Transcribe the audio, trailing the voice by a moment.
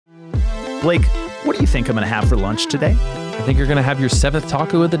Blake, what do you think I'm going to have for lunch today? I think you're going to have your 7th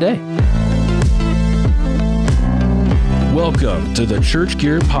taco of the day. Welcome to the Church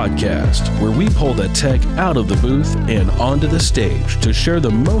Gear Podcast, where we pull the tech out of the booth and onto the stage to share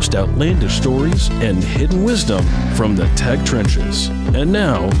the most outlandish stories and hidden wisdom from the tech trenches. And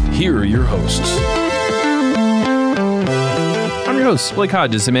now, here are your hosts. I'm your host, Blake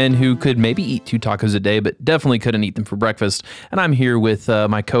Hodges, a man who could maybe eat 2 tacos a day, but definitely couldn't eat them for breakfast. And I'm here with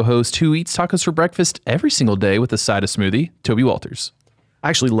my co-host who eats tacos for breakfast every single day with a side of smoothie, Toby Walters. I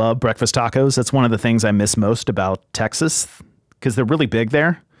actually love breakfast tacos. That's one of the things I miss most about Texas because they're really big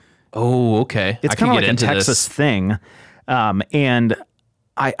there. Oh, okay. It's kind of like a Texas thing. And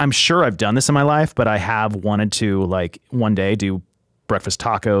I'm sure I've done this in my life, but I have wanted to like one day do breakfast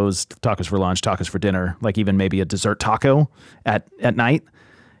tacos, tacos for lunch, tacos for dinner, like even maybe a dessert taco at night.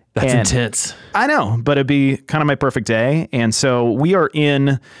 That's intense. I know, but it'd be kind of my perfect day. And so we are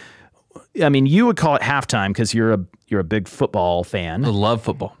in, I mean, you would call it halftime because you're a big football fan. I love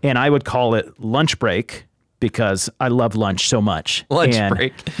football. And I would call it lunch break because I love lunch so much. Lunch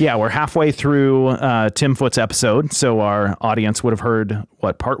break. Yeah, we're halfway through Tim Foot's episode. So our audience would have heard,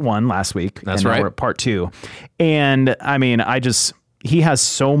 part 1 last week. That's and right. Now we're at part 2. And I mean, he has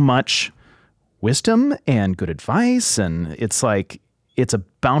so much wisdom and good advice. And it's like, it's a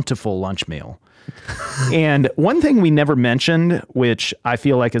bountiful lunch meal. And one thing we never mentioned, which I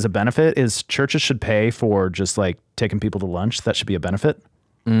feel like is a benefit, is churches should pay for just like taking people to lunch. That should be a benefit.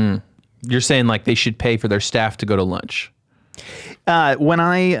 You're saying like they should pay for their staff to go to lunch? When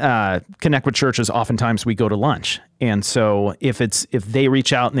I connect with churches, oftentimes we go to lunch. And so if they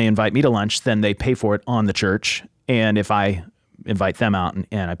reach out and they invite me to lunch, then they pay for it on the church. And if I invite them out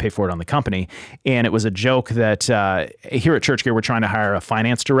and I pay for it on the company. And it was a joke that here at Church Gear, we're trying to hire a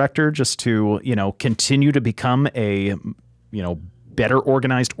finance director just to, continue to become a, better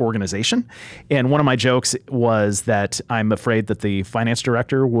organized organization. And one of my jokes was that I'm afraid that the finance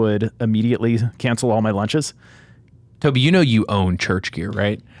director would immediately cancel all my lunches. Toby, you own Church Gear,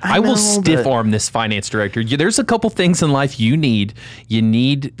 right? I will stiff arm this finance director. There's a couple things in life you need. You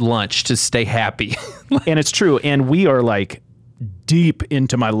need lunch to stay happy. And it's true. And we are like deep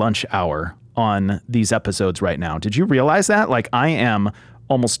into my lunch hour on these episodes right now. Did you realize that? Like I am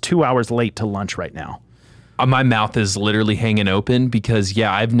almost 2 hours late to lunch right now. My mouth is literally hanging open because,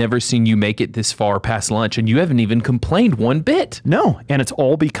 I've never seen you make it this far past lunch and you haven't even complained one bit. No, and it's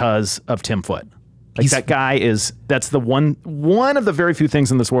all because of Tim Foot. Like that guy that's the one of the very few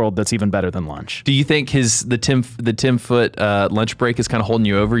things in this world that's even better than lunch. Do you think the Tim Foot lunch break is kind of holding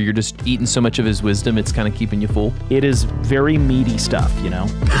you over? You're just eating so much of his wisdom, it's kind of keeping you full? It is very meaty stuff,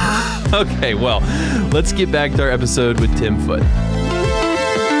 Okay, well, let's get back to our episode with Tim Foot.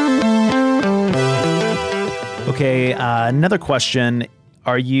 Okay, another question.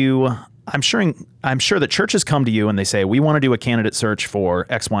 I'm sure that churches come to you and they say, we want to do a candidate search for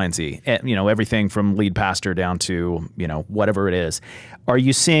X, Y, and Z. Everything from lead pastor down to, whatever it is. Are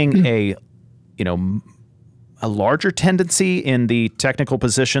you seeing a larger tendency in the technical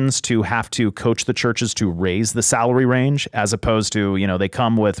positions to have to coach the churches to raise the salary range as opposed to, they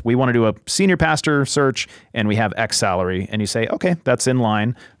come with, we want to do a senior pastor search and we have X salary. And you say, okay, that's in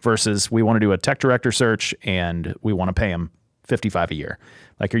line versus we want to do a tech director search and we want to pay them $55 a year.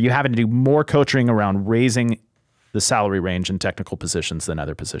 Like, are you having to do more coaching around raising the salary range in technical positions than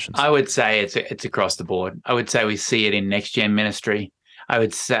other positions? I would say it's across the board. I would say we see it in next gen ministry. I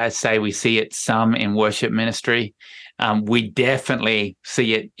would say we see it some in worship ministry. We definitely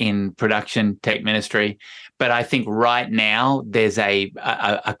see it in production tech ministry. But I think right now there's a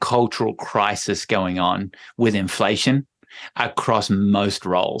cultural crisis going on with inflation across most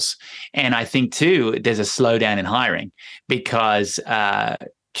roles. And I think, too, there's a slowdown in hiring because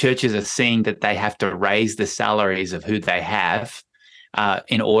churches are seeing that they have to raise the salaries of who they have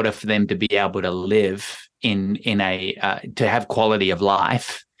in order for them to be able to live to have quality of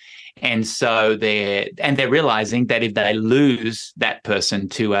life. And so they're realizing that if they lose that person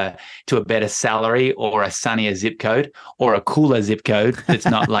to a better salary or a sunnier zip code or a cooler zip code that's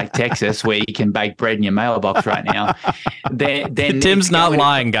not like Texas where you can bake bread in your mailbox right now, then Tim's not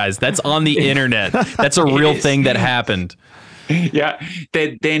lying, guys. That's on the internet. That's a real thing that happened. Yeah,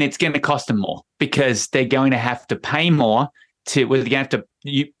 then it's going to cost them more because they're going to have to pay more they're going to have to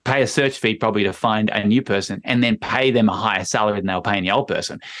pay a search fee probably to find a new person and then pay them a higher salary than they were paying the old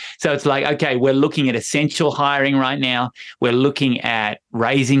person. So it's like, okay, we're looking at essential hiring right now. We're looking at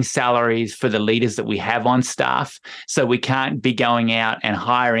raising salaries for the leaders that we have on staff. So we can't be going out and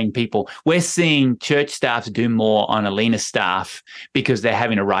hiring people. We're seeing church staffs do more on a leaner staff because they're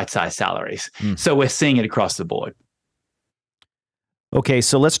having to right-size salaries. So we're seeing it across the board. Okay,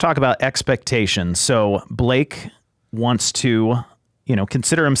 so let's talk about expectations. So Blake wants to,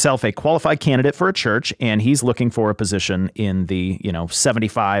 consider himself a qualified candidate for a church, and he's looking for a position in the,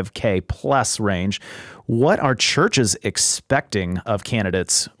 75K plus range. What are churches expecting of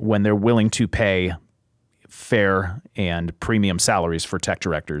candidates when they're willing to pay fair and premium salaries for tech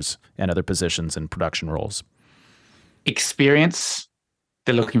directors and other positions in production roles? Experience.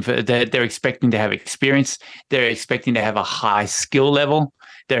 They're expecting to have experience. They're expecting to have a high skill level.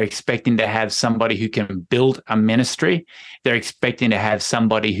 They're expecting to have somebody who can build a ministry. They're expecting to have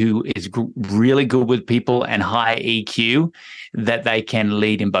somebody who is really good with people and high EQ, that they can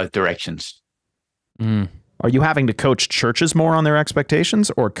lead in both directions. Are you having to coach churches more on their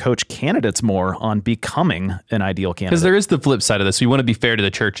expectations, or coach candidates more on becoming an ideal candidate? Because there is the flip side of this. We want to be fair to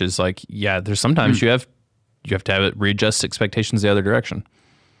the churches. Like, there's sometimes you have to have it readjust expectations the other direction.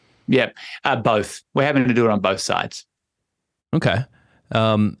 Yeah, both. We're having to do it on both sides. Okay.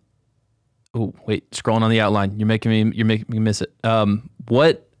 Oh, wait, scrolling on the outline. You're making me miss it.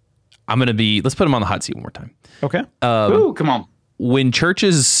 Let's put him on the hot seat one more time. Okay. Come on. When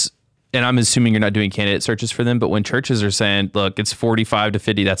churches, and I'm assuming you're not doing candidate searches for them, but when churches are saying, look, it's 45 to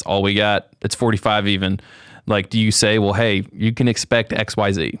 50, that's all we got. It's 45 even. Like, do you say, well, hey, you can expect X,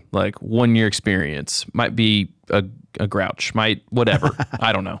 Y, Z, like 1 year experience, might be a grouch, might whatever.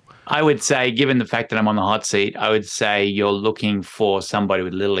 I don't know. I would say, given the fact that I'm on the hot seat, I would say you're looking for somebody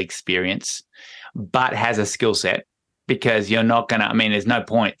with little experience, but has a skill set, because you're not going to, there's no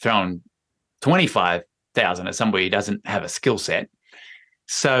point throwing 25,000 at somebody who doesn't have a skill set.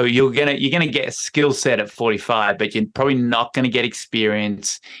 So you're gonna get a skill set at 45, but you're probably not going to get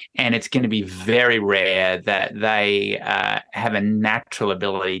experience, and it's going to be very rare that they have a natural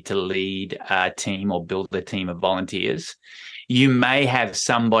ability to lead a team or build a team of volunteers. You may have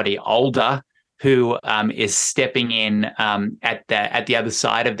somebody older who is stepping in at the other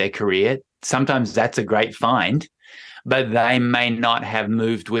side of their career. Sometimes that's a great find, but they may not have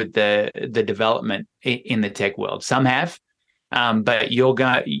moved with the development in the tech world. Some have. But you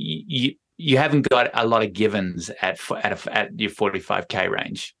haven't got a lot of givens at your 45K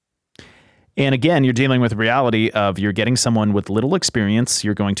range. And again, you're dealing with the reality of you're getting someone with little experience.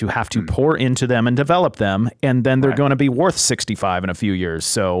 You're going to have to pour into them and develop them, and then they're going to be worth 65 in a few years.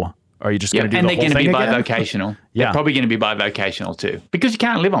 So are you just going to do the whole thing again? And they're going to be bivocational. They're probably going to be bivocational too, because you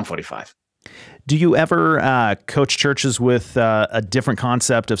can't live on 45. Do you ever coach churches with a different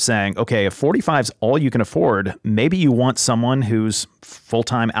concept of saying, okay, if 45 is all you can afford, maybe you want someone who's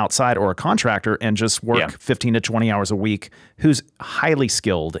full-time outside or a contractor and just work 15 to 20 hours a week, who's highly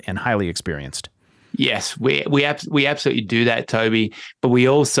skilled and highly experienced? Yes, we absolutely do that, Toby. But we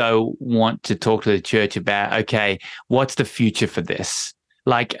also want to talk to the church about, okay, what's the future for this?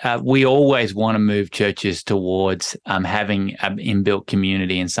 Like, we always want to move churches towards having an inbuilt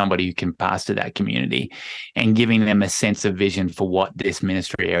community and somebody who can pastor that community, and giving them a sense of vision for what this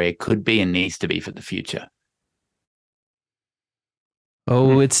ministry area could be and needs to be for the future.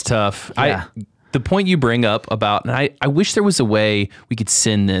 Oh, it's tough. Yeah. The point you bring up about, and I wish there was a way we could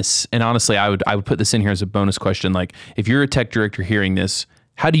send this. And honestly, I would put this in here as a bonus question. Like, if you're a tech director hearing this,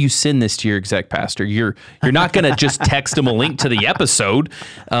 how do you send this to your exec pastor? You're not going to just text them a link to the episode.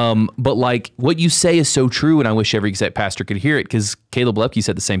 But like, what you say is so true. And I wish every exec pastor could hear it, because Caleb Lepke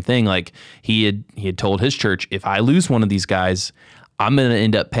said the same thing. Like, he had told his church, if I lose one of these guys, I'm going to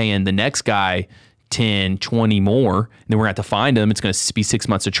end up paying the next guy 10, 20 more. And then we're going to have to find them. It's going to be 6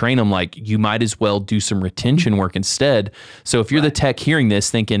 months to train them. Like, you might as well do some retention work instead. So if you're the tech hearing this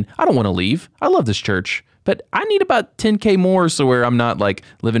thinking, I don't want to leave, I love this church, but I need about 10K more, so where I'm not like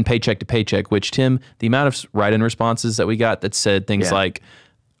living paycheck to paycheck, which, Tim, the amount of write-in responses that we got that said things like,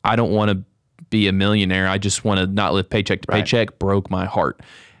 I don't want to be a millionaire, I just want to not live paycheck to paycheck, broke my heart.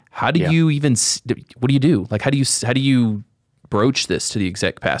 How do you even, what do you do? Like, how do you broach this to the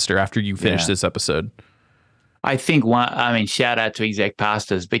exec pastor after you finish this episode? I think shout out to exec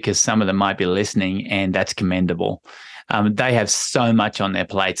pastors, because some of them might be listening, and that's commendable. They have so much on their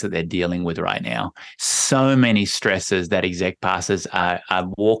plates that they're dealing with right now. So many stresses that exec pastors are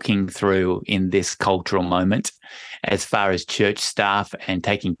walking through in this cultural moment, as far as church staff and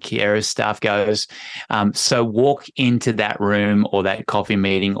taking care of staff goes. So walk into that room or that coffee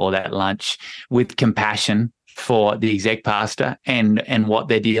meeting or that lunch with compassion for the exec pastor and what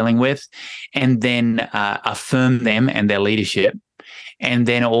they're dealing with, and then affirm them and their leadership, and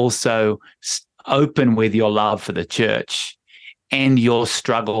then also open with your love for the church and your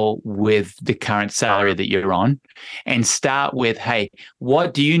struggle with the current salary that you're on, and start with, hey,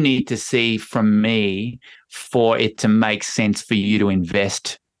 what do you need to see from me for it to make sense for you to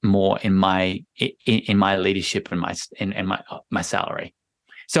invest more in my leadership and my salary?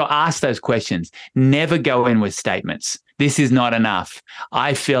 So ask those questions. Never go in with statements. This is not enough.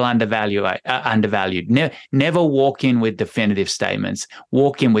 I feel undervalued. Never walk in with definitive statements.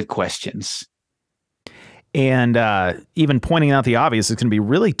 Walk in with questions. And even pointing out the obvious is going to be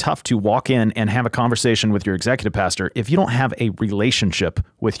really tough to walk in and have a conversation with your executive pastor if you don't have a relationship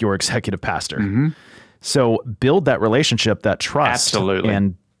with your executive pastor. Mm-hmm. So build that relationship, that trust. Absolutely.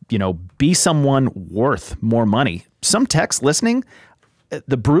 And, be someone worth more money. Some techs listening,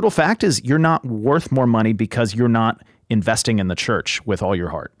 the brutal fact is you're not worth more money because you're not investing in the church with all your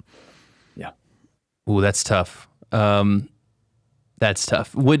heart. Yeah. Ooh, that's tough. That's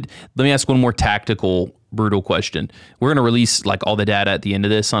tough. Let me ask one more tactical, brutal question. We're going to release like all the data at the end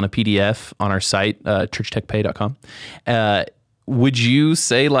of this on a PDF on our site, churchtechpay.com. Would you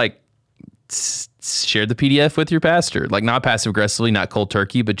say like share the PDF with your pastor? Like not passive aggressively, not cold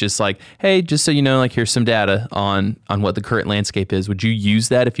turkey, but just like, hey, just so you know, like here's some data on what the current landscape is. Would you use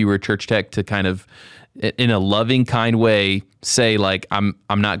that if you were a church tech to kind of, in a loving, kind way, say like, I'm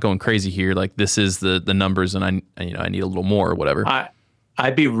not going crazy here. Like this is the numbers, and I need a little more or whatever.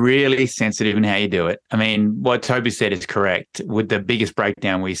 I'd be really sensitive in how you do it. I mean, what Toby said is correct. With the biggest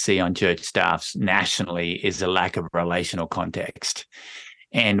breakdown we see on church staffs nationally is a lack of relational context.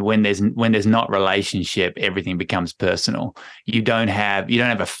 And when there's not relationship, everything becomes personal. You don't have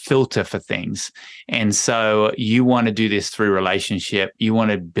a filter for things. And so you want to do this through relationship. You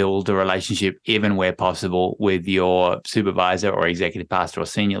want to build a relationship even where possible with your supervisor or executive pastor or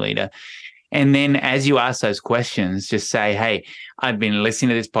senior leader. And then as you ask those questions, just say, hey, I've been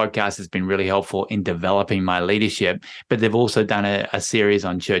listening to this podcast. It's been really helpful in developing my leadership, but they've also done a series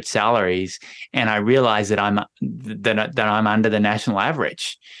on church salaries. And I realize that I'm under the national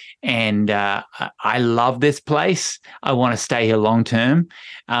average. And I love this place. I want to stay here long term.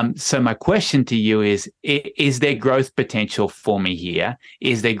 So my question to you is there growth potential for me here?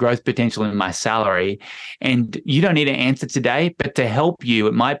 Is there growth potential in my salary? And you don't need an answer today, but to help you,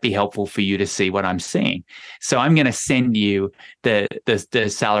 it might be helpful for you to see what I'm seeing. So I'm going to send you the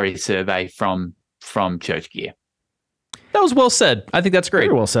salary survey from Church Gear. That was well said. I think that's great.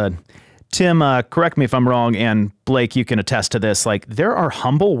 Very well said. Tim, correct me if I'm wrong, and Blake, you can attest to this. Like, there are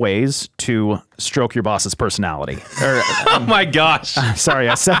humble ways to stroke your boss's personality. Oh my gosh! Sorry,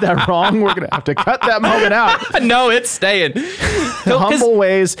 I said that wrong. We're gonna have to cut that moment out. No, it's staying. Humble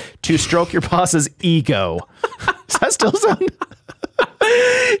ways to stroke your boss's ego. Does that still sound?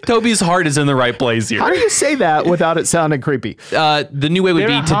 Toby's heart is in the right place here. How do you say that without it sounding creepy? The new way would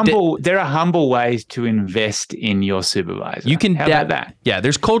be there are humble ways to invest in your supervisor. You can dap that. Yeah,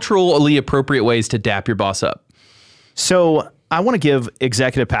 there's culturally appropriate ways to dap your boss up. So I want to give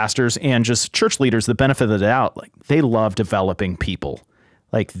executive pastors and just church leaders the benefit of the doubt. Like, they love developing people.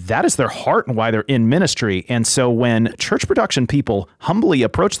 Like, that is their heart and why they're in ministry. And so when church production people humbly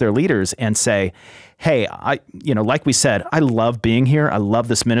approach their leaders and say, hey, like we said, I love being here. I love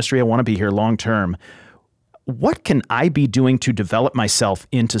this ministry. I want to be here long term. What can I be doing to develop myself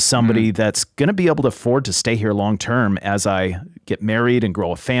into somebody that's going to be able to afford to stay here long term as I get married and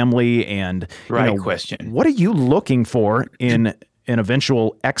grow a family? And question. What are you looking for in an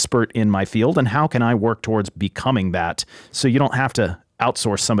eventual expert in my field, and how can I work towards becoming that so you don't have to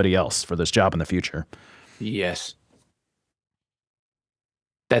outsource somebody else for this job in the future? Yes.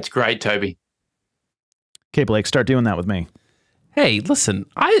 That's great, Toby. Okay, Blake, start doing that with me. Hey, listen,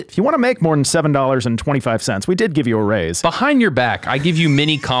 if you want to make more than $7.25, we did give you a raise. Behind your back, I give you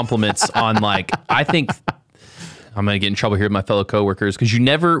many compliments on, like, I think I'm going to get in trouble here with my fellow coworkers because you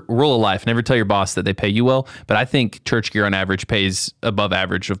never, rule of life, never tell your boss that they pay you well. But I think Church Gear on average pays above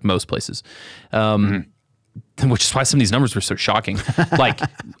average of most places, which is why some of these numbers were so shocking. Like,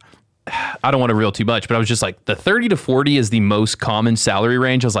 I don't want to reel too much, but I was just like, the 30 to 40 is the most common salary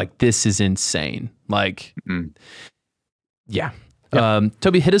range. I was like, this is insane. Like, yeah. Yep.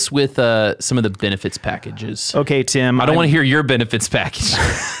 Toby, hit us with some of the benefits packages. Okay, Tim. I don't want to hear your benefits package.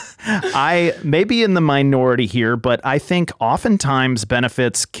 I may be in the minority here, but I think oftentimes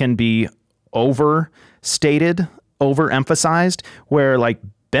benefits can be overstated, overemphasized, where like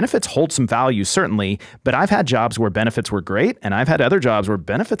benefits hold some value, certainly, but I've had jobs where benefits were great, and I've had other jobs where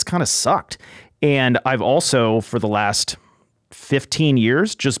benefits kind of sucked. And I've also, for the last 15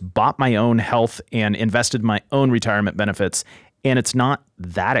 years, just bought my own health and invested my own retirement benefits, and it's not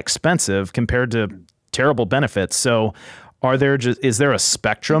that expensive compared to terrible benefits. So is there a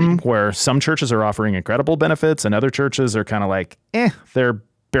spectrum where some churches are offering incredible benefits and other churches are kind of like, they're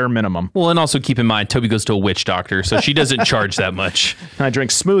bare minimum? Well, and also keep in mind, Toby goes to a witch doctor, so she doesn't charge that much. I drink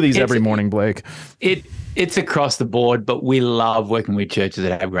smoothies every morning, Blake. It's across the board, but we love working with churches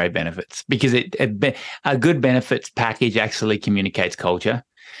that have great benefits because a good benefits package actually communicates culture.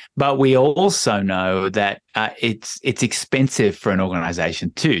 But we also know that it's expensive for an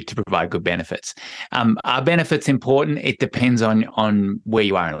organization too to provide good benefits. Are benefits important? It depends on where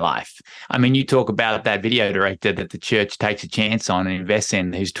you are in life. I mean, you talk about that video director that the church takes a chance on and invests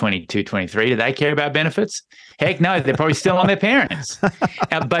in who's 22, 23. Do they care about benefits? Heck no, they're probably still on their parents.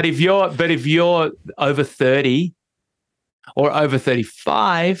 But if you're over 30 or over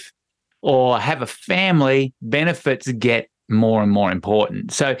 35 or have a family, benefits get more and more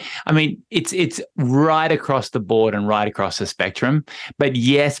important. So, I mean, it's right across the board and right across the spectrum. But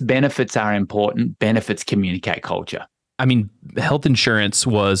yes, benefits are important. Benefits communicate culture. I mean, health insurance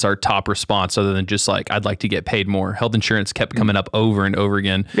was our top response other than just like, I'd like to get paid more. Health insurance kept coming up over and over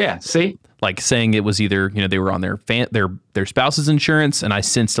again. Yeah, see? Like saying it was either, they were on their spouse's insurance, and I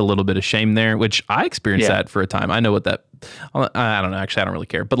sensed a little bit of shame there, which I experienced that for a time. I know what that, I don't know, actually, I don't really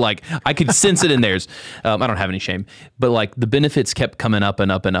care, but like I could sense it in theirs. I don't have any shame, but like the benefits kept coming up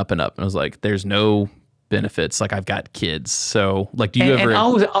and up and up and up. And I was like, there's no benefits. Like I've got kids. So like, do you ever...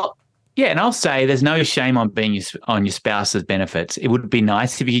 And I'll say there's no shame on being on your spouse's benefits. It would be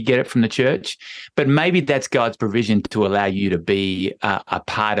nice if you could get it from the church, but maybe that's God's provision to allow you to be a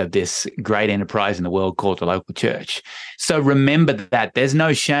part of this great enterprise in the world called the local church. So remember that there's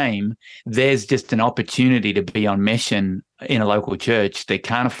no shame. There's just an opportunity to be on mission in a local church that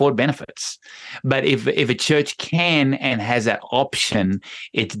can't afford benefits. But if a church can and has that option,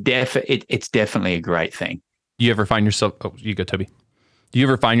 it's definitely a great thing. You ever find yourself... Oh, you go, Toby. Do you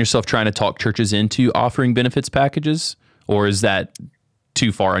ever find yourself trying to talk churches into offering benefits packages, or is that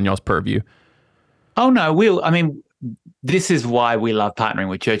too far on y'all's purview? Oh, no. This is why we love partnering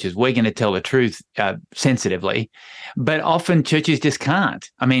with churches. We're going to tell the truth sensitively, but often churches just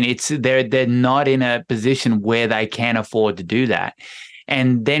can't. I mean, they're not in a position where they can afford to do that.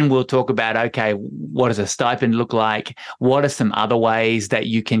 And then we'll talk about, okay, what does a stipend look like? What are some other ways that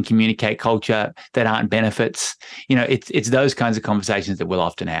you can communicate culture that aren't benefits? It's those kinds of conversations that we'll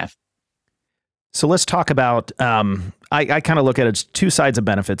often have. So let's talk about, I kind of look at it as two sides of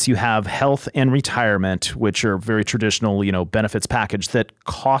benefits. You have health and retirement, which are very traditional, benefits package that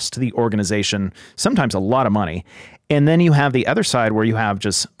cost the organization sometimes a lot of money. And then you have the other side where you have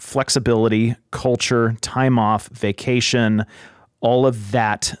just flexibility, culture, time off, vacation, all of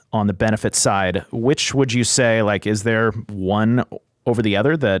that on the benefit side. Which would you say, like, is there one over the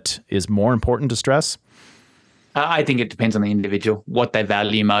other that is more important to stress? I think it depends on the individual, what they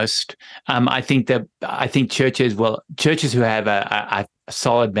value most. I think churches who have a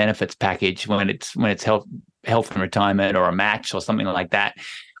solid benefits package when it's health and retirement or a match or something like that,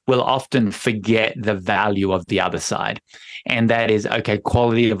 will often forget the value of the other side. And that is, okay,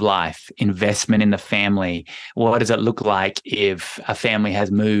 quality of life, investment in the family. What does it look like if a family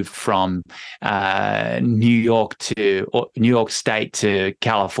has moved from New York State to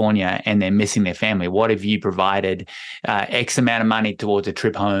California and they're missing their family? What have you provided X amount of money towards a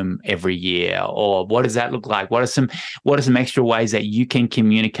trip home every year? Or what does that look like? What are some extra ways that you can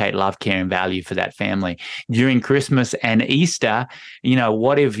communicate love, care, and value for that family? During Christmas and Easter,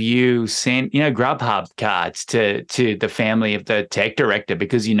 what if you sent, Grubhub cards to the family of the tech director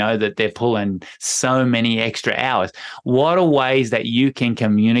because you know that they're pulling so many extra hours? What are ways that you can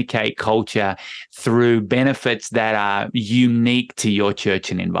communicate culture through benefits that are unique to your church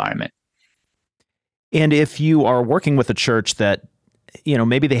and environment? And if you are working with a church that,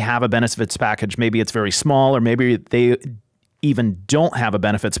 maybe they have a benefits package, maybe it's very small, or maybe they even don't have a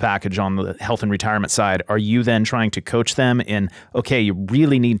benefits package on the health and retirement side, are you then trying to coach them in, okay, you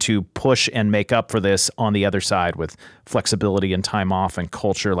really need to push and make up for this on the other side with flexibility and time off and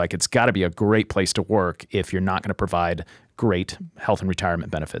culture? Like, it's got to be a great place to work if you're not going to provide great health and retirement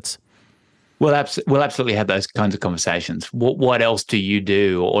benefits. We'll absolutely have those kinds of conversations. What else do you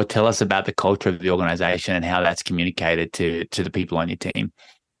do? Or tell us about the culture of the organization and how that's communicated to the people on your team.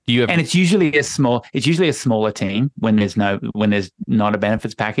 And it's usually a smaller team when there's not a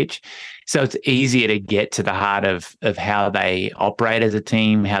benefits package. So it's easier to get to the heart of how they operate as a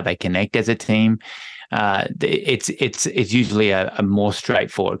team, how they connect as a team. It's usually a more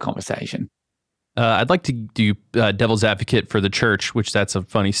straightforward conversation. I'd like to do devil's advocate for the church, which that's a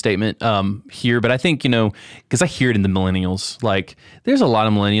funny statement here, but I think, because I hear it in the millennials, like there's a lot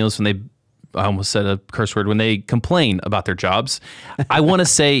of millennials I almost said a curse word, when they complain about their jobs. I want to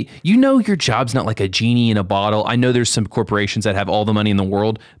say, your job's not like a genie in a bottle. I know there's some corporations that have all the money in the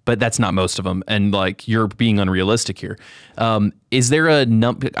world, but that's not most of them. And like, you're being unrealistic here. Is there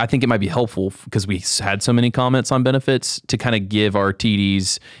I think it might be helpful, because we had so many comments on benefits, to kind of give our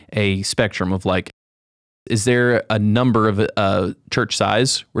TDs a spectrum of like, Is there a number of church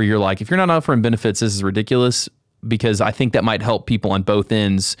size where you're like, if you're not offering benefits, this is ridiculous? Because I think that might help people on both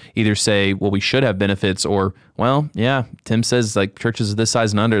ends either say, well, we should have benefits, or, well, yeah, Tim says like churches of this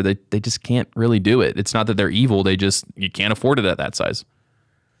size and under, they just can't really do it. It's not that they're evil. You can't afford it at that size.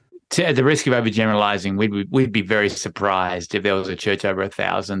 At the risk of overgeneralizing, we'd be very surprised if there was a church over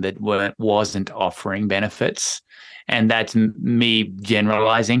 1,000 that wasn't offering benefits. And that's me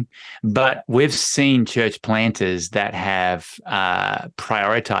generalizing. But we've seen church planters that have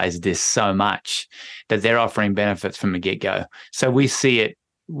prioritized this so much that they're offering benefits from the get-go. So we see it.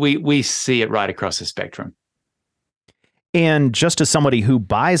 We see it right across the spectrum. And just as somebody who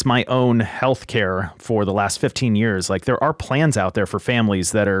buys my own health care for the last 15 years, like there are plans out there for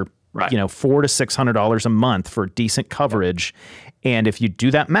families that are, right, $400 to $600 a month for decent coverage. And if you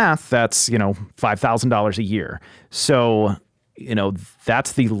do that math, that's, $5,000 a year. So,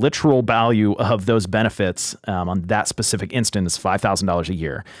 that's the literal value of those benefits on that specific instance, $5,000 a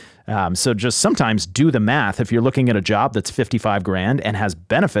year. So just sometimes do the math. If you're looking at a job that's $55,000 and has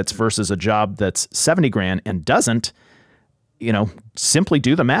benefits versus a job that's $70,000 and doesn't, simply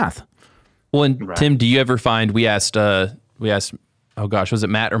do the math. Well, and right. Tim, do you ever find, we asked, oh gosh, was it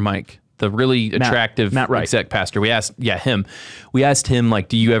Matt or Mike? The really attractive Matt Wright. exec pastor. We asked him, like,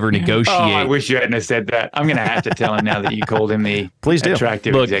 do you ever negotiate? Oh, I wish you hadn't have said that. I'm going to have to tell him now that you called him the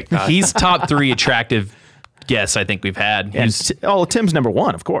attractive exec pastor. He's top 3 attractive guests I think we've had. Tim's number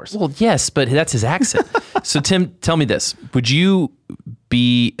 1, of course. Well, yes, but that's his accent. So Tim, tell me this. Would you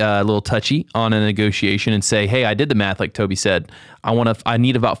be a little touchy on a negotiation and say, hey, I did the math like Toby said. I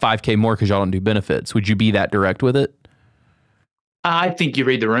need about $5,000 more because y'all don't do benefits. Would you be that direct with it? I think you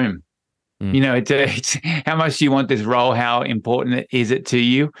read the room. It's how much do you want this role? How important is it to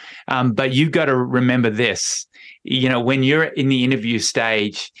you? But you've got to remember this. When you're in the interview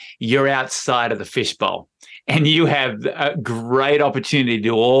stage, you're outside of the fishbowl and you have a great opportunity to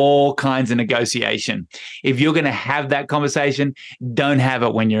do all kinds of negotiation. If you're going to have that conversation, don't have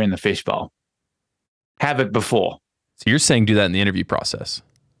it when you're in the fishbowl. Have it before. So you're saying do that in the interview process?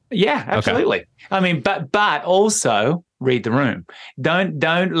 Yeah, absolutely. Okay. I mean, but also read the room. Don't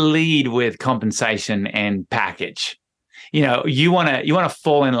lead with compensation and package. You want to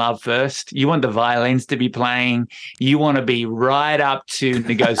fall in love first. You want the violins to be playing. You want to be right up to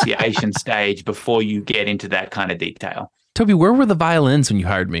negotiation stage before you get into that kind of detail. Toby, where were the violins when you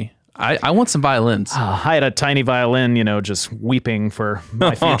hired me? I want some violins. I had a tiny violin, just weeping for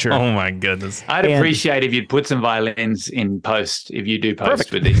my future. Oh my goodness. I'd appreciate if you'd put some violins in post, if you do post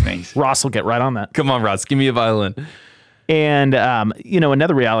Perfect. With these things. Ross will get right on that. Come on, Ross, give me a violin. And,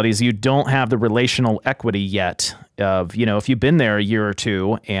 another reality is you don't have the relational equity yet of, if you've been there a year or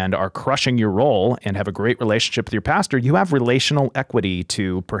two and are crushing your role and have a great relationship with your pastor, you have relational equity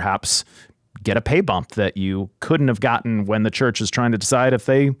to perhaps get a pay bump that you couldn't have gotten when the church is trying to decide if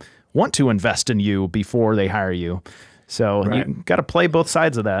they want to invest in you before they hire you. So right. You got to play both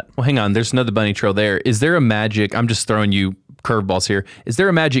sides of that. Well, hang on. There's another bunny trail there. Is there a magic? I'm just throwing you curveballs here. Is there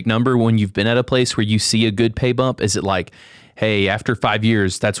a magic number when you've been at a place where you see a good pay bump? Is it like, hey, after 5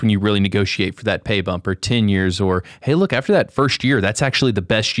 years, that's when you really negotiate for that pay bump, or 10 years, or hey, look, after that first year, that's actually the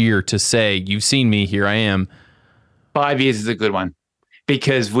best year to say, you've seen me, here I am? 5 years is a good one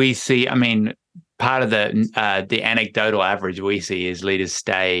because we see, part of the anecdotal average we see is leaders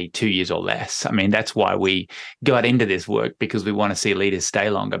stay 2 years or less. That's why we got into this work, because we want to see leaders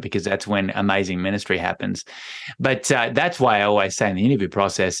stay longer, because that's when amazing ministry happens. But that's why I always say in the interview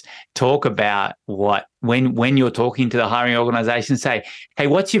process, talk about when you're talking to the hiring organization, say, hey,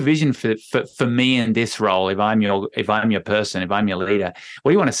 what's your vision for me in this role? If I'm your person, if I'm your leader,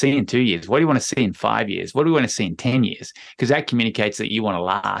 what do you want to see in 2 years? What do you want to see in 5 years? What do you want to see in 10 years? Because that communicates that you want to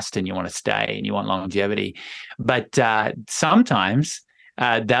last and you want to stay and you want longevity. But sometimes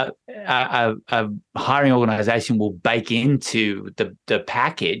that a hiring organization will bake into the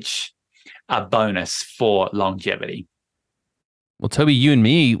package a bonus for longevity. Well, Toby, you and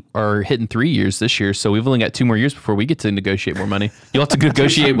me are hitting 3 years this year, so we've only got 2 more years before we get to negotiate more money. You'll have to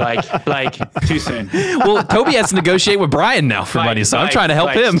negotiate. Like too soon. Well, Toby has to negotiate with Brian now for money, so I'm trying to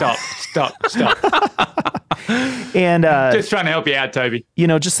help him. Stop. And just trying to help you out, Toby.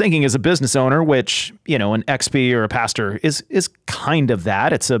 Just thinking as a business owner, which, an XP or a pastor is kind of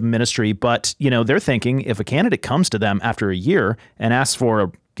that. It's a ministry, but, they're thinking if a candidate comes to them after a year and asks for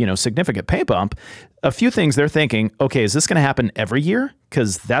a significant pay bump, a few things they're thinking, okay, is this going to happen every year?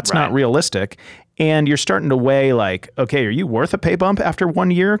 Because that's not realistic. And you're starting to weigh like, okay, are you worth a pay bump after 1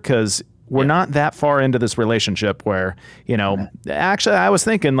 year? Because we're not that far into this relationship where, actually I was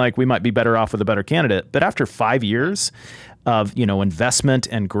thinking like we might be better off with a better candidate. But after 5 years of, investment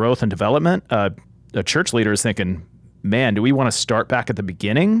and growth and development, a church leader is thinking, man, do we want to start back at the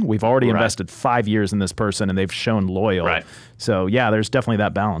beginning? We've already invested 5 years in this person and they've shown loyal. Right. So yeah, there's definitely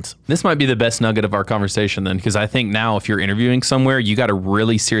that balance. This might be the best nugget of our conversation then, because I think now if you're interviewing somewhere, you got to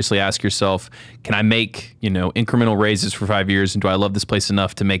really seriously ask yourself, can I make, incremental raises for 5 years? And do I love this place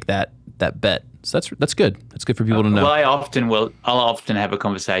enough to make that bet? So that's good. That's good for people to know. Well, I'll often have a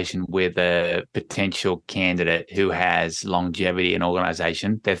conversation with a potential candidate who has longevity in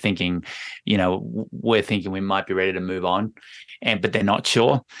organization. They're thinking, we're thinking we might be ready to move on, but they're not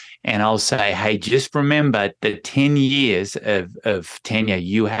sure. And I'll say, hey, just remember the 10 years of tenure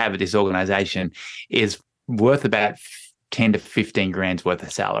you have at this organization is worth about 10 to 15 grand's worth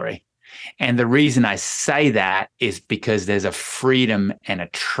of salary. And the reason I say that is because there's a freedom and a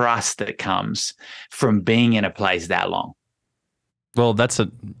trust that comes from being in a place that long. Well, that's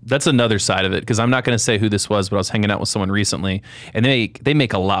another side of it, because I'm not going to say who this was, but I was hanging out with someone recently, and they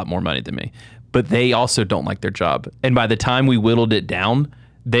make a lot more money than me, but they also don't like their job. And by the time we whittled it down,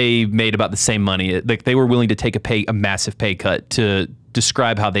 they made about the same money. Like, they were willing to take a massive pay cut to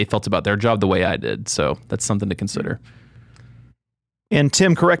describe how they felt about their job the way I did. So that's something to consider. And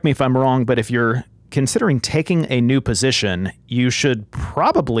Tim, correct me if I'm wrong, but if you're considering taking a new position, you should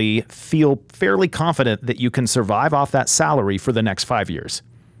probably feel fairly confident that you can survive off that salary for the next 5 years.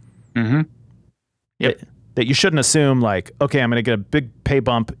 Mm-hmm. Yep. That you shouldn't assume like, okay, I'm going to get a big pay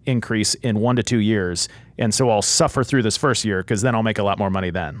bump increase in 1 to 2 years, and so I'll suffer through this first year because then I'll make a lot more money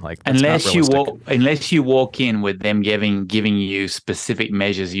then. Like, unless you walk in with them giving you specific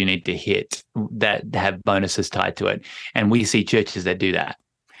measures you need to hit that have bonuses tied to it, and we see churches that do that.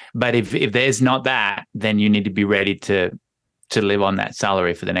 But if there's not that, then you need to be ready to live on that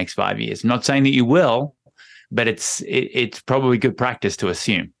salary for the next 5 years. I'm not saying that you will, but it's probably good practice to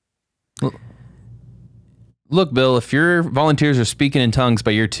assume. Look, Bill, if your volunteers are speaking in tongues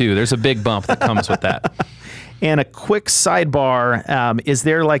by year 2, there's a big bump that comes with that. And a quick sidebar, is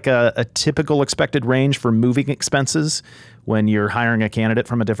there like a typical expected range for moving expenses when you're hiring a candidate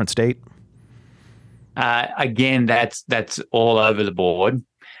from a different state? Again, that's all over the board.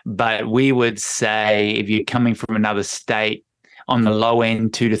 But we would say if you're coming from another state, on the low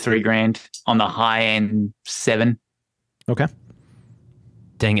end, 2 to 3 grand. On the high end, 7. Okay.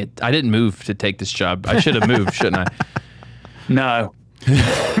 Dang it. I didn't move to take this job. I should have moved, shouldn't I? No.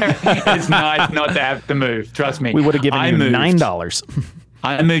 It's nice not to have to move. Trust me. We would have given you $9.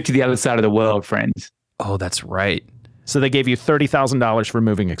 I moved to the other side of the world, friends. Oh, that's right. So they gave you $30,000 for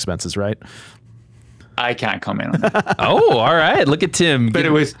moving expenses, right? I can't comment on that. Oh, all right. Look at Tim. But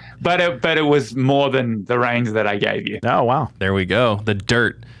it was more than the range that I gave you. Oh, wow. There we go. The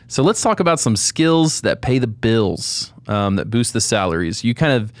dirt. So let's talk about some skills that pay the bills, that boost the salaries.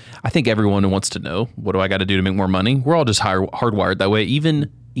 I think everyone wants to know, what do I got to do to make more money? We're all just hardwired that way,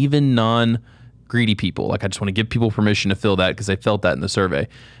 even non-greedy people. Like, I just want to give people permission to fill that because they felt that in the survey.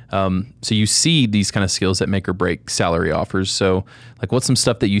 So you see these kind of skills that make or break salary offers. So like, what's some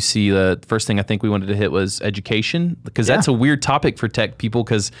stuff that you see? The first thing I think we wanted to hit was education, because that's a weird topic for tech people,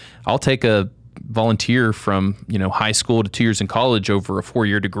 because I'll take a volunteer from high school to 2 years in college over a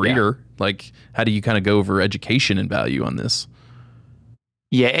 4-year degree. Like, how do you kind of go over education and value on this?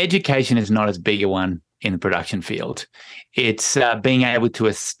 Yeah, education is not as big a one in the production field. It's being able to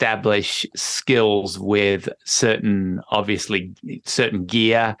establish skills with certain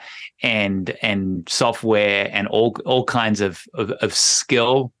gear and software and all kinds of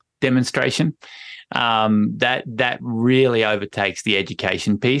skill demonstration. That really overtakes the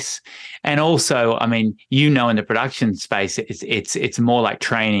education piece. And also, I mean, in the production space, it's more like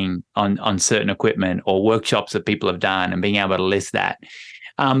training on certain equipment or workshops that people have done and being able to list that.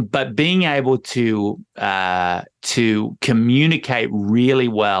 But being able to communicate really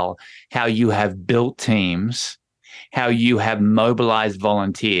well how you have built teams, how you have mobilized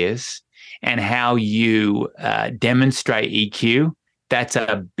volunteers, and how you demonstrate EQ, that's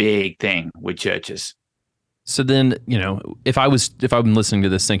a big thing with churches. So then, if I'm listening to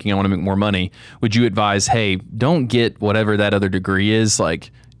this thinking I want to make more money, would you advise, hey, don't get whatever that other degree is,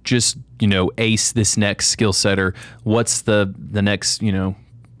 like just, ace this next skill set, or what's the next, I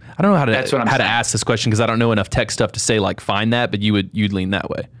don't know how to ask this question because I don't know enough tech stuff to say like find that, but you'd lean that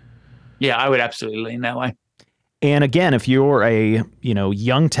way. Yeah, I would absolutely lean that way. And again, if you're a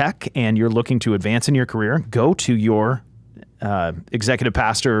young tech and you're looking to advance in your career, go to your executive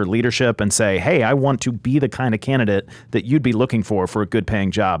pastor or leadership and say, hey, I want to be the kind of candidate that you'd be looking for a good paying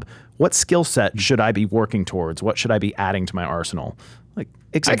job. What skill set should I be working towards? What should I be adding to my arsenal? Like,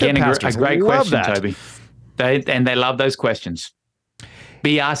 executive pastors, a great love question, that. Toby. They love those questions.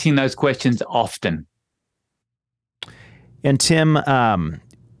 Be asking those questions often. And Tim,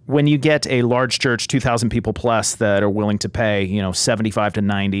 when you get a large church, 2,000 people plus, that are willing to pay, 75 to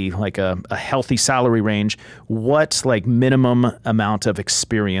 90, like a healthy salary range, what like minimum amount of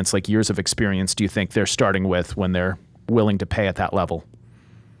experience, like years of experience, do you think they're starting with when they're willing to pay at that level?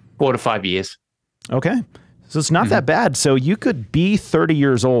 4 to 5 years. Okay. So it's not that bad. So you could be 30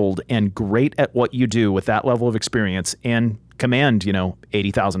 years old and great at what you do with that level of experience and command,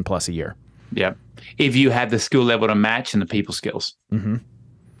 80,000 plus a year. Yeah. If you have the skill level to match and the people skills. Mm-hmm.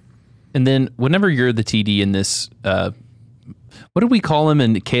 And then whenever you're the TD in this, what did we call him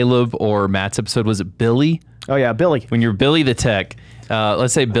in Caleb or Matt's episode? Was it Billy? Oh yeah, Billy. When you're Billy the tech,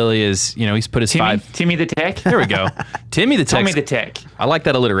 let's say Billy is, he's put his Timmy the tech. There we go. Timmy the tech. Tommy the tech. I like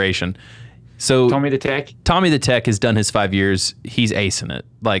that alliteration. So Tommy the tech. Tommy the tech has done his 5 years. He's acing it.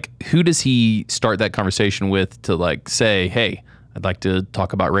 Like, who does he start that conversation with to like say, hey, I'd like to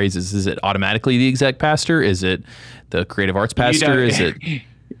talk about raises? Is it automatically the exec pastor? Is it the creative arts pastor? Is it?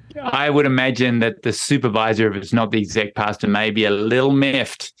 I would imagine that the supervisor, if it's not the exec pastor, may be a little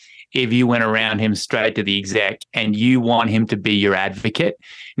miffed if you went around him straight to the exec and you want him to be your advocate.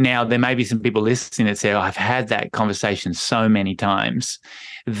 Now, there may be some people listening that say, I've had that conversation so many times.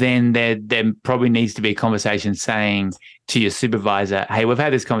 Then there probably needs to be a conversation saying to your supervisor, hey, we've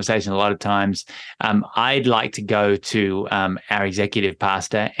had this conversation a lot of times. I'd like to go to our executive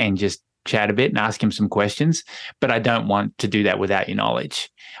pastor and just chat a bit and ask him some questions, but I don't want to do that without your knowledge.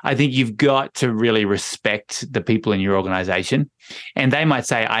 I think you've got to really respect the people in your organization. And they might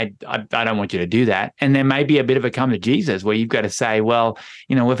say, I don't want you to do that. And there may be a bit of a come to Jesus where you've got to say, well,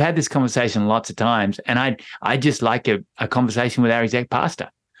 we've had this conversation lots of times, and I just like a conversation with our exec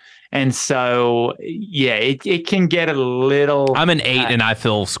pastor. And so, yeah, it can get a little... I'm an 8 and I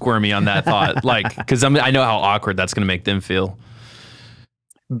feel squirmy on that thought, because I know how awkward that's going to make them feel.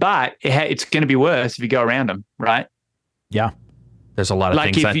 But it's going to be worse if you go around them, right? Yeah. There's a lot of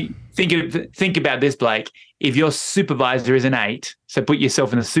things. If you think about this, Blake. If your supervisor is an 8, so put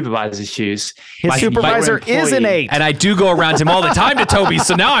yourself in the supervisor's shoes. His supervisor is an 8, and I do go around him all the time to Toby.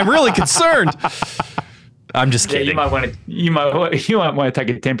 So now I'm really concerned. I'm just kidding. You might want to take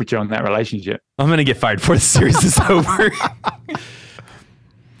a temperature on that relationship. I'm going to get fired before the series is over.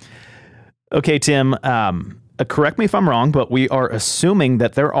 Okay, Tim. Correct me if I'm wrong, but we are assuming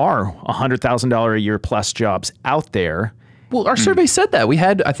that there are $100,000 a year plus jobs out there. Well, our survey said that. We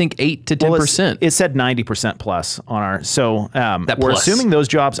had, I think, 8 to 10%. It said 90% plus on our. So we're assuming those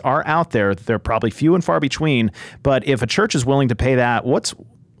jobs are out there. They're probably few and far between. But if a church is willing to pay that, what's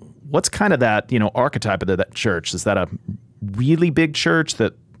kind of that archetype of that church? Is that a really big church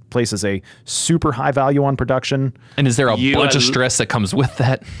that places a super high value on production? And is there a bunch of stress that comes with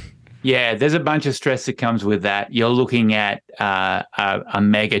that? Yeah, there's a bunch of stress that comes with that. You're looking at a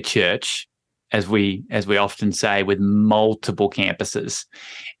mega church, as we often say, with multiple campuses,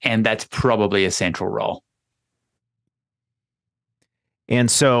 and that's probably a central role.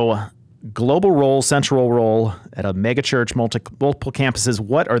 And so, global role, central role at a mega church, multiple campuses.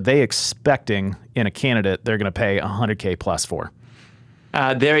 What are they expecting in a candidate they're going to pay $100K plus for?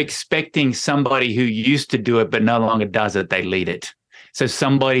 They're expecting somebody who used to do it but no longer does it. They lead it. So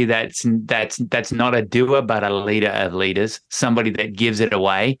somebody that's not a doer, but a leader of leaders, somebody that gives it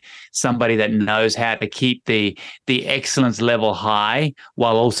away, somebody that knows how to keep the excellence level high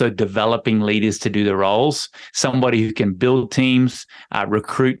while also developing leaders to do the roles, somebody who can build teams,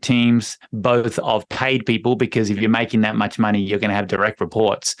 recruit teams, both of paid people, because if you're making that much money, you're going to have direct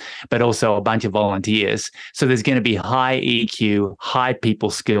reports, but also a bunch of volunteers. So there's going to be high EQ, high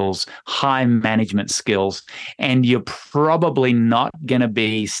people skills, high management skills, and you're probably not going to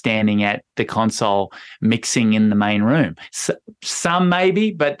be standing at the console mixing in the main room. So, some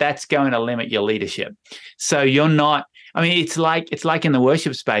maybe, but that's going to limit your leadership. So you're not, I mean, it's like in the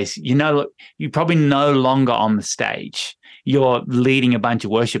worship space, you're probably no longer on the stage. You're leading a bunch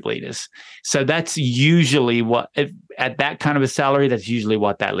of worship leaders. So that's usually at that kind of a salary, that's usually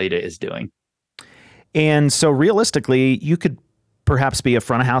what that leader is doing. And so realistically, you could perhaps be a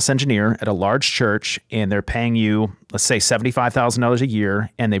front of house engineer at a large church, and they're paying you, let's say, $75,000 a year,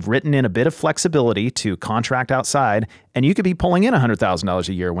 and they've written in a bit of flexibility to contract outside, and you could be pulling in $100,000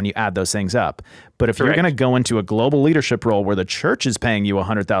 a year when you add those things up. But if you're going to go into a global leadership role where the church is paying you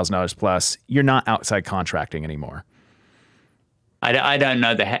 $100,000 plus, you're not outside contracting anymore. I don't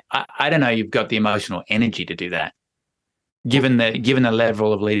know I don't know you've got the emotional energy to do that, given the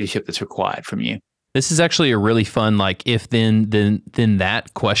level of leadership that's required from you. This is actually a really fun, like, if then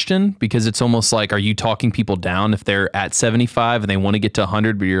that question, because it's almost like, are you talking people down if they're at 75 and they want to get to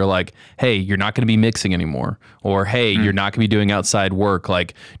 100, but you're like, hey, you're not going to be mixing anymore, or hey, you're not going to be doing outside work.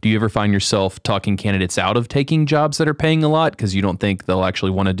 Like, do you ever find yourself talking candidates out of taking jobs that are paying a lot because you don't think they'll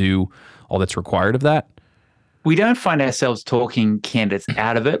actually want to do all that's required of that? We don't find ourselves talking candidates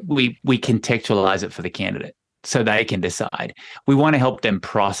out of it. We contextualize it for the candidate, so they can decide. We want to help them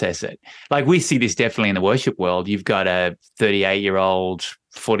process it. Like, we see this definitely in the worship world. You've got a 38-year-old,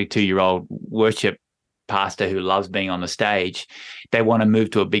 42-year-old worship pastor who loves being on the stage. They want to move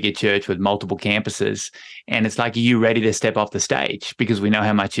to a bigger church with multiple campuses. And it's like, are you ready to step off the stage? Because we know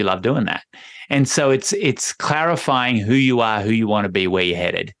how much you love doing that. And so it's clarifying who you are, who you want to be, where you're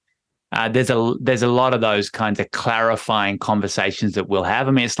headed. There's a lot of those kinds of clarifying conversations that we'll have.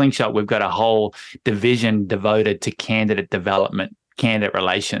 I mean, at Slingshot, we've got a whole division devoted to candidate development, candidate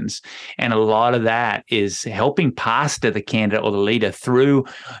relations. And a lot of that is helping pastor the candidate or the leader through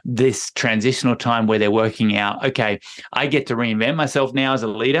this transitional time where they're working out, okay, I get to reinvent myself now as a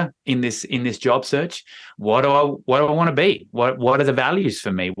leader in this job search. What do I want to be? What are the values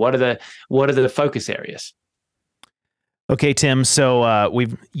for me? What are the focus areas? Okay, Tim. So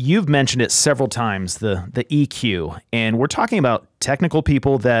you've mentioned it several times, the EQ, and we're talking about technical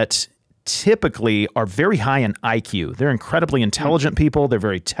people that typically are very high in IQ. They're incredibly intelligent people. They're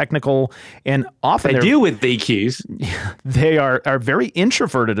very technical, and often they deal with EQs. They are very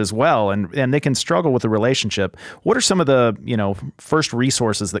introverted as well, and they can struggle with the relationship. What are some of the first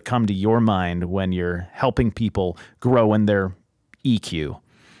resources that come to your mind when you're helping people grow in their EQ?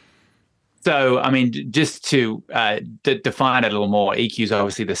 So, I mean, just to define it a little more, EQ is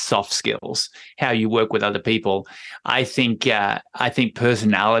obviously the soft skills, how you work with other people. I think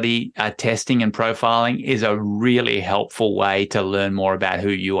personality testing and profiling is a really helpful way to learn more about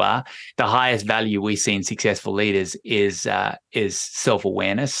who you are. The highest value we see in successful leaders is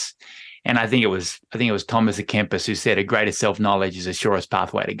self-awareness. And I think it was Thomas à Kempis who said, a greater self-knowledge is the surest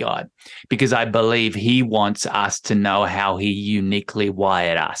pathway to God, because I believe he wants us to know how he uniquely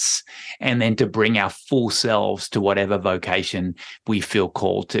wired us, and then to bring our full selves to whatever vocation we feel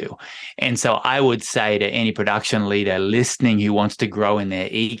called to. And so I would say to any production leader listening who wants to grow in their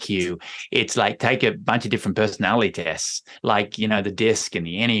EQ, it's like, take a bunch of different personality tests, like, the DISC and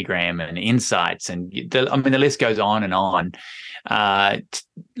the Enneagram and Insights. And the list goes on and on.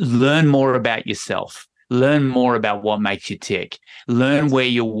 Learn more about yourself, learn more about what makes you tick, learn where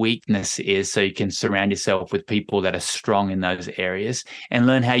your weakness is so you can surround yourself with people that are strong in those areas, and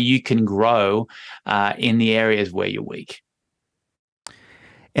learn how you can grow in the areas where you're weak.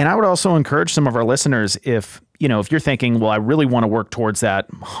 And I would also encourage some of our listeners, if you're thinking, well, I really want to work towards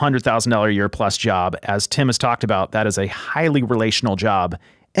that $100,000 a year plus job, as Tim has talked about, that is a highly relational job,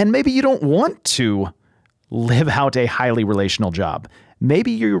 and maybe you don't want to live out a highly relational job.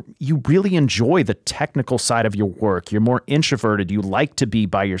 Maybe you really enjoy the technical side of your work. You're more introverted. You like to be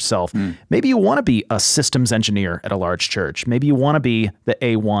by yourself. Maybe you want to be a systems engineer at a large church. Maybe you want to be the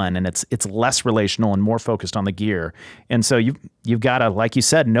A1, and it's less relational and more focused on the gear. And so you've got to, like you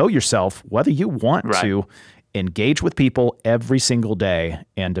said, know yourself, whether you want to engage with people every single day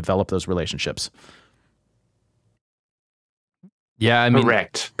and develop those relationships. Yeah, I mean,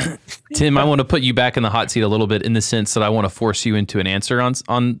 correct. Tim, I want to put you back in the hot seat a little bit, in the sense that I want to force you into an answer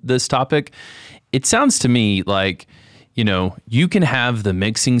on this topic. It sounds to me like, you can have the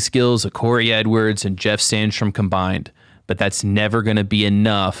mixing skills of Corey Edwards and Jeff Sandstrom combined, but that's never going to be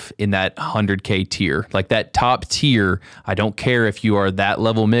enough in that 100K tier. Like, that top tier, I don't care if you are that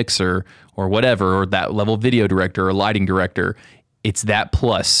level mixer or whatever, or that level video director or lighting director, it's that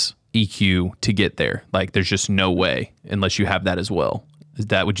plus EQ to get there. Like, there's just no way unless you have that as well.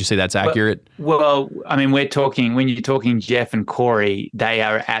 Would you say that's accurate? Well, I mean, when you're talking Jeff and Corey, they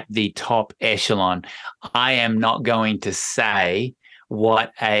are at the top echelon. I am not going to say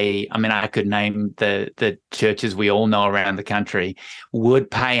I could name the churches we all know around the country would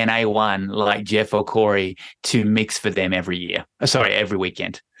pay an A1 like Jeff or Corey to mix for them every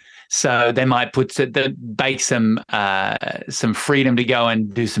weekend. So they might bake some freedom to go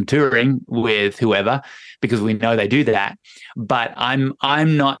and do some touring with whoever, because we know they do that. But I'm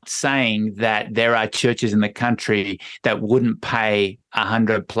not saying that there are churches in the country that wouldn't pay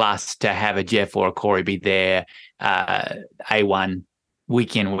 $100+ to have a Jeff or a Corey be their A1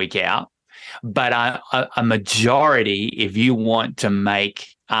 week in, week out. But a majority, if you want to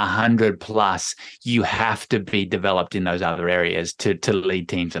make 100+, you have to be developed in those other areas to lead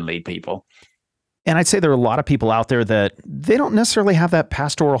teams and lead people. And I'd say there are a lot of people out there that they don't necessarily have that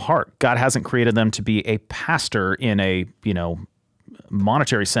pastoral heart. God hasn't created them to be a pastor in a,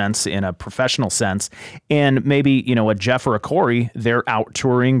 monetary sense, in a professional sense. And maybe, a Jeff or a Corey, they're out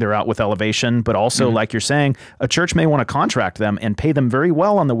touring, they're out with Elevation, but also, like you're saying, a church may want to contract them and pay them very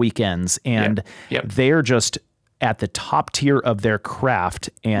well on the weekends. And they're just at the top tier of their craft,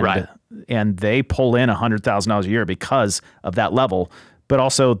 and they pull in $100,000 a year because of that level. But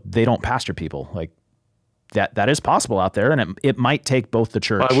also, they don't pastor people. Like that is possible out there, and it might take both the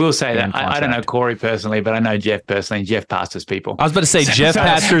church. Well, I will say that I don't know Corey personally, but I know Jeff personally. Jeff pastors people. I was about to say Jeff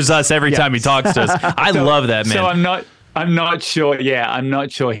pastors us every time he talks to us. I love that, man. So I'm not sure. Yeah, I'm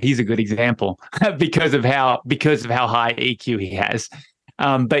not sure he's a good example because of how high EQ he has.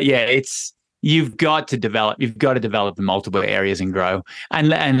 But yeah, you've got to develop in multiple areas and grow.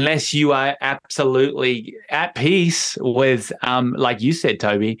 And unless you are absolutely at peace with, like you said,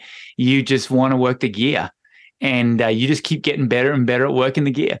 Toby, you just want to work the gear, and you just keep getting better and better at working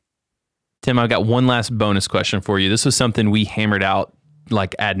the gear. Tim, I've got one last bonus question for you. This was something we hammered out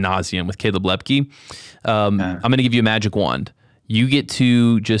like ad nauseum with Caleb Lepke. I'm going to give you a magic wand. You get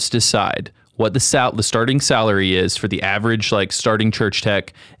to just decide what the starting salary is for the average like starting church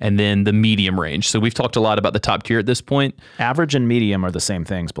tech, and then the medium range. So we've talked a lot about the top tier at this point. Average and medium are the same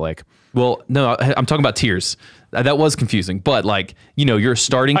things, Blake. Well, no, I'm talking about tiers. That was confusing, but like, you're a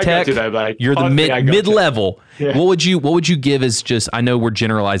starting tech, you're the mid-level. Yeah. What would you give as just, I know we're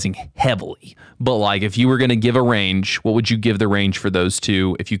generalizing heavily, but like if you were going to give a range, what would you give the range for those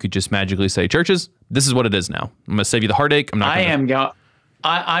two? If you could just magically say, churches, this is what it is now. I'm going to save you the heartache.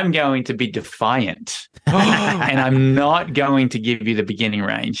 I'm going to be defiant, and I'm not going to give you the beginning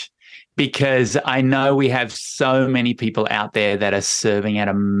range, because I know we have so many people out there that are serving at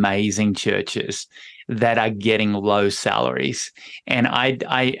amazing churches that are getting low salaries. And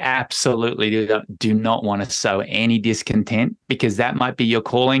I absolutely do not want to sow any discontent, because that might be your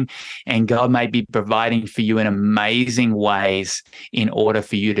calling, and God may be providing for you in amazing ways in order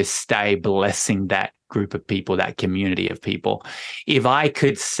for you to stay blessing that group of people, that community of people. If I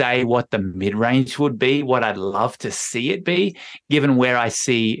could say what the mid-range would be, what I'd love to see it be, given where I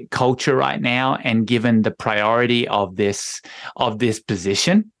see culture right now and given the priority of this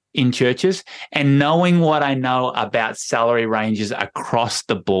position in churches, and knowing what I know about salary ranges across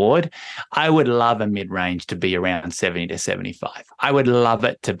the board, I would love a mid-range to be around 70 to 75. I would love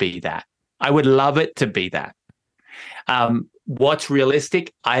it to be that. What's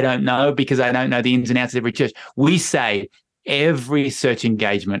realistic? I don't know, because I don't know the ins and outs of every church. We say every search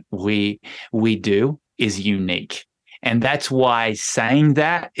engagement we do is unique. And that's why saying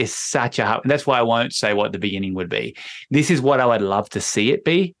that is that's why I won't say what the beginning would be. This is what I would love to see it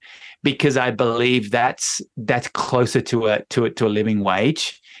be, because I believe that's closer to a living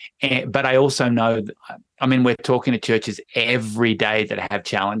wage. But I also know, we're talking to churches every day that have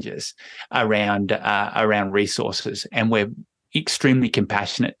challenges around resources, and we're extremely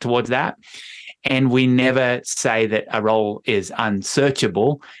compassionate towards that. And we never say that a role is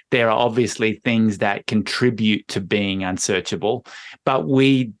unsearchable. There are obviously things that contribute to being unsearchable, but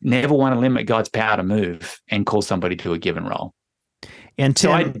we never want to limit God's power to move and call somebody to a given role. And Tim,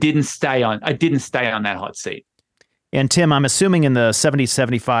 so I didn't stay on that hot seat. And Tim, I'm assuming in the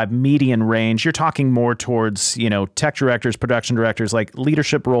 70-75 median range, you're talking more towards, tech directors, production directors, like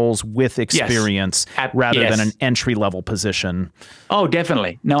leadership roles with experience, rather than an entry-level position. Oh,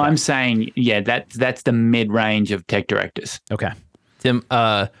 definitely. No, I'm saying, that's the mid-range of tech directors. Okay. Tim,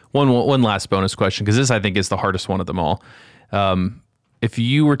 one last bonus question, because this I think is the hardest one of them all. If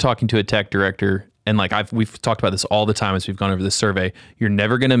you were talking to a tech director, and like we've talked about this all the time as we've gone over this survey, you're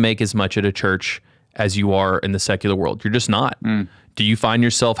never going to make as much at a church as you are in the secular world. You're just not. Do you find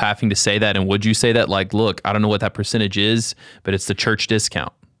yourself having to say that? And would you say that, like, look, I don't know what that percentage is, but it's the church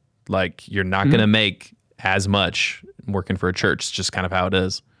discount. Like, you're not going to make as much working for a church. It's just kind of how it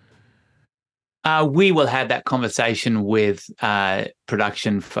is. We will have that conversation with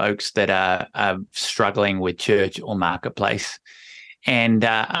production folks that are struggling with church or marketplace. And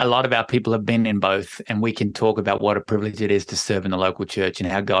a lot of our people have been in both, and we can talk about what a privilege it is to serve in the local church and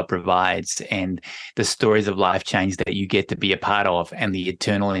how God provides, and the stories of life change that you get to be a part of, and the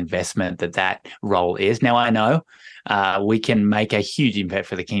eternal investment that role is. Now, I know we can make a huge impact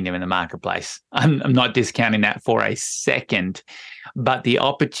for the kingdom in the marketplace. I'm not discounting that for a second, but the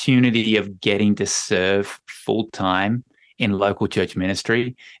opportunity of getting to serve full-time in local church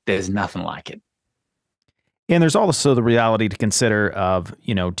ministry, there's nothing like it. And there's also the reality to consider of,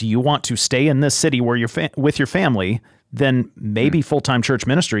 do you want to stay in this city where you're with your family then maybe full-time church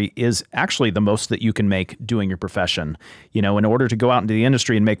ministry is actually the most that you can make doing your profession. In order to go out into the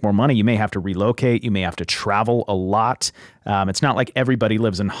industry and make more money, you may have to relocate. You may have to travel a lot. It's not like everybody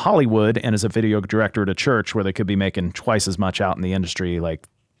lives in Hollywood and is a video director at a church where they could be making twice as much out in the industry. Like,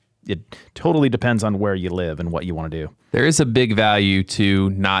 it totally depends on where you live and what you want to do. There is a big value to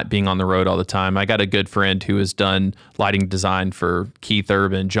not being on the road all the time. I got a good friend who has done lighting design for Keith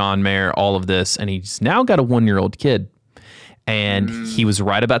Urban, John Mayer, all of this, and he's now got a 1-year-old kid. And he was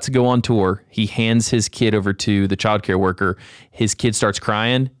right about to go on tour. He hands his kid over to the childcare worker. His kid starts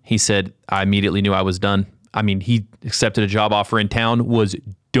crying. He said, I immediately knew I was done. I mean, he accepted a job offer in town, was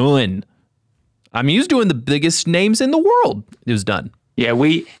done. I mean, he was doing the biggest names in the world. It was done. Yeah,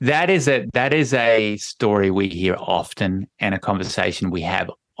 that is a story we hear often and a conversation we have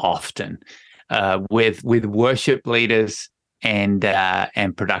often with worship leaders and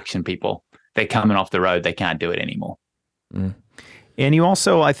production people. They're coming off the road. They can't do it anymore. Mm. And you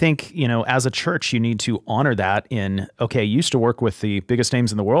also, I think, as a church, you need to honor that you used to work with the biggest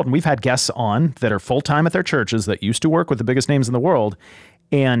names in the world. And we've had guests on that are full-time at their churches that used to work with the biggest names in the world.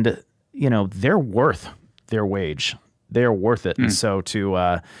 And, they're worth their wage. They're worth it. And so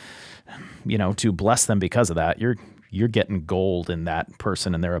to bless them because of that, you're getting gold in that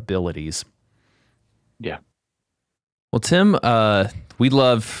person and their abilities. Yeah. Well, Tim, we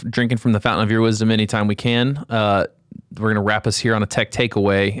love drinking from the fountain of your wisdom anytime we can. We're going to wrap us here on a tech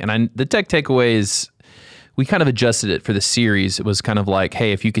takeaway. And the tech takeaway is, we kind of adjusted it for the series. It was kind of like,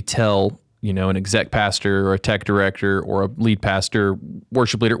 hey, if you could tell, an exec pastor or a tech director or a lead pastor,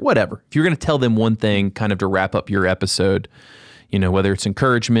 worship leader, whatever, if you're going to tell them one thing kind of to wrap up your episode, whether it's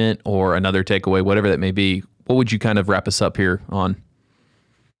encouragement or another takeaway, whatever that may be, what would you kind of wrap us up here on?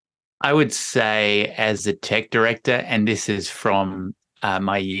 I would say, as a tech director, and this is from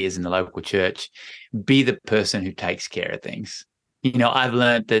my years in the local church, be the person who takes care of things. I've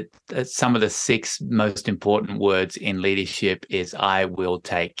learned that some of the 6 most important words in leadership is I will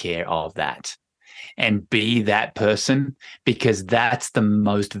take care of that. And be that person, because that's the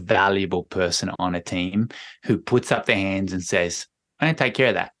most valuable person on a team who puts up their hands and says, I'm going to take care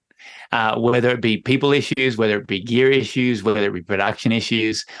of that. Whether it be people issues, whether it be gear issues, whether it be production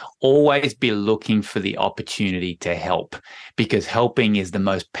issues, always be looking for the opportunity to help, because helping is the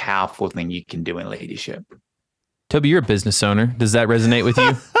most powerful thing you can do in leadership. Toby, you're a business owner. Does that resonate with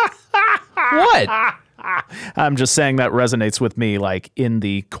you? What? I'm just saying that resonates with me, like in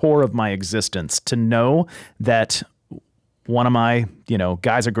the core of my existence, to know that one of my,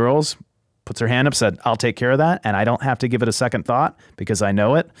 guys or girls puts her hand up, said, I'll take care of that. And I don't have to give it a second thought because I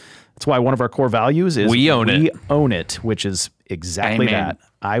know it. That's why one of our core values is we own it, which is exactly that.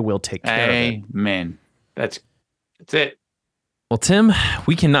 I will take care of it. Amen. That's it. Well, Tim,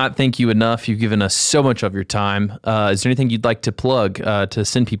 we cannot thank you enough. You've given us so much of your time. Is there anything you'd like to plug to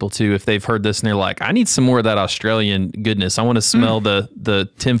send people to if they've heard this and they're like, I need some more of that Australian goodness. I want to smell the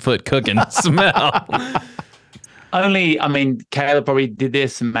Tim Foot cooking smell. Caleb probably did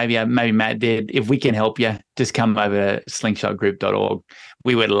this, and maybe Matt did. If we can help you, just come over to slingshotgroup.org.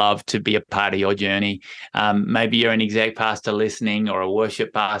 We would love to be a part of your journey. Maybe you're an exec pastor listening or a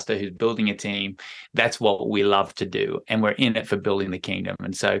worship pastor who's building a team. That's what we love to do, and we're in it for building the kingdom.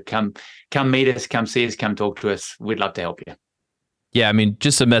 And so come meet us, come see us, come talk to us. We'd love to help you. Yeah,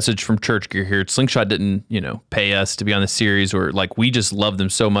 just a message from Church Gear here. Slingshot didn't, pay us to be on the series, or we just love them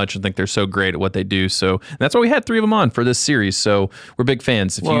so much and think they're so great at what they do. So that's why we had 3 of them on for this series. So we're big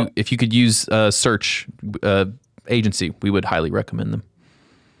fans. If you could use a search agency, we would highly recommend them.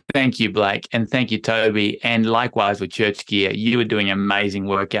 Thank you, Blake, and thank you, Toby. And likewise with Church Gear, you were doing amazing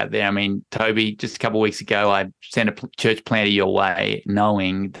work out there. Toby, just a couple of weeks ago, I sent a church planter your way,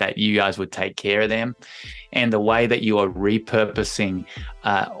 knowing that you guys would take care of them. And the way that you are repurposing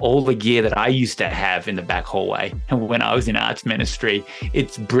all the gear that I used to have in the back hallway when I was in arts ministry,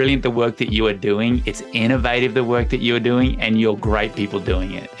 it's brilliant, the work that you are doing. It's innovative, the work that you are doing, and you're great people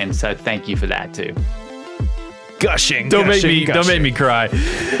doing it. And so thank you for that too. Gushing. Don't make me cry.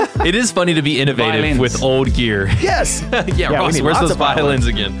 It is funny to be innovative with old gear. Yes. Ross, where's those violins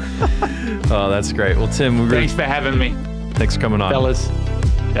again? Oh, that's great. Well, Tim, thanks for having me. Thanks for coming on, fellas.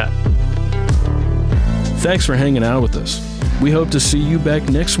 Yeah. Thanks for hanging out with us. We hope to see you back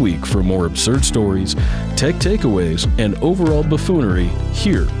next week for more absurd stories, tech takeaways, and overall buffoonery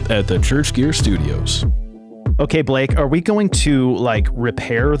here at the Church Gear Studios. Okay, Blake, are we going to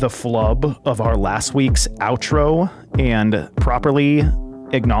repair the flub of our last week's outro and properly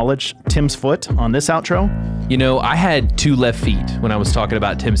acknowledge Tim's foot on this outro? I had 2 left feet when I was talking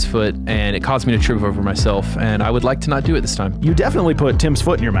about Tim's foot, and it caused me to trip over myself, and I would like to not do it this time. You definitely put Tim's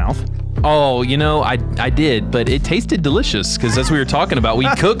foot in your mouth. Oh, I did, but it tasted delicious because as we were talking about, we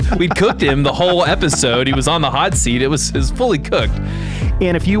cooked him the whole episode. He was on the hot seat. It was fully cooked.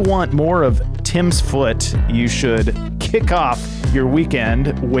 And if you want more of Tim's foot, you should kick off your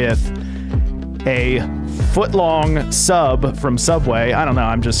weekend with a foot-long sub from Subway. I don't know.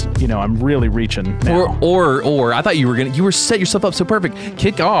 I'm just, I'm really reaching now. Or I thought you were set yourself up so perfect.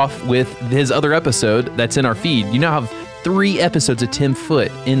 Kick off with his other episode that's in our feed. You now have 3 episodes of Tim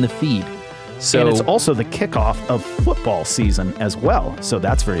Foot in the feed. So, and it's also the kickoff of football season as well. So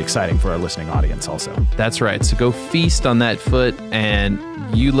that's very exciting for our listening audience also. That's right. So go feast on that foot and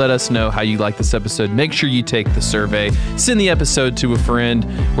you let us know how you like this episode. Make sure you take the survey. Send the episode to a friend.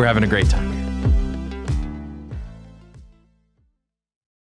 We're having a great time.